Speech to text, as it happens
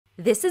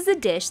This is a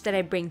dish that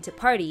I bring to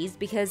parties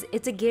because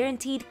it's a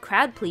guaranteed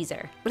crowd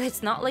pleaser, but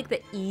it's not like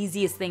the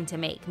easiest thing to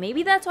make.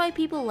 Maybe that's why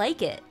people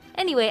like it.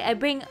 Anyway, I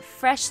bring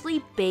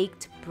freshly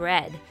baked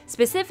bread,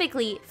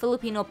 specifically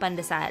Filipino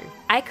pandesal.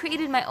 I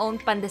created my own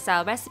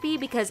pandesal recipe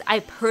because I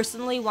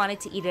personally wanted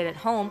to eat it at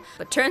home,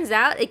 but turns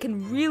out it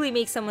can really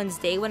make someone's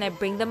day when I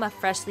bring them a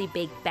freshly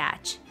baked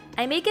batch.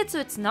 I make it so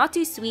it's not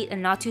too sweet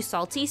and not too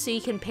salty, so you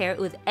can pair it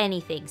with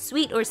anything,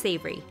 sweet or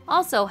savory.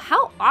 Also,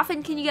 how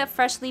often can you get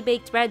freshly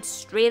baked bread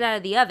straight out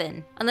of the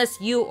oven?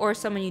 Unless you or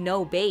someone you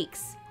know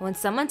bakes. When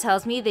someone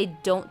tells me they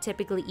don't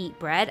typically eat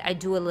bread, I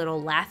do a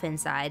little laugh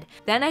inside.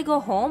 Then I go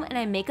home and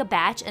I make a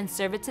batch and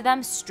serve it to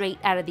them straight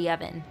out of the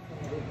oven.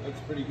 That's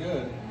pretty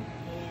good.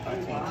 I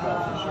think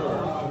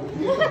so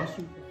for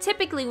sure.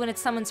 Typically, when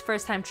it's someone's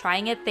first time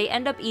trying it, they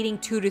end up eating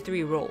 2 to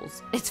 3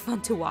 rolls. It's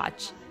fun to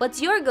watch.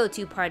 What's your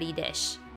go-to party dish?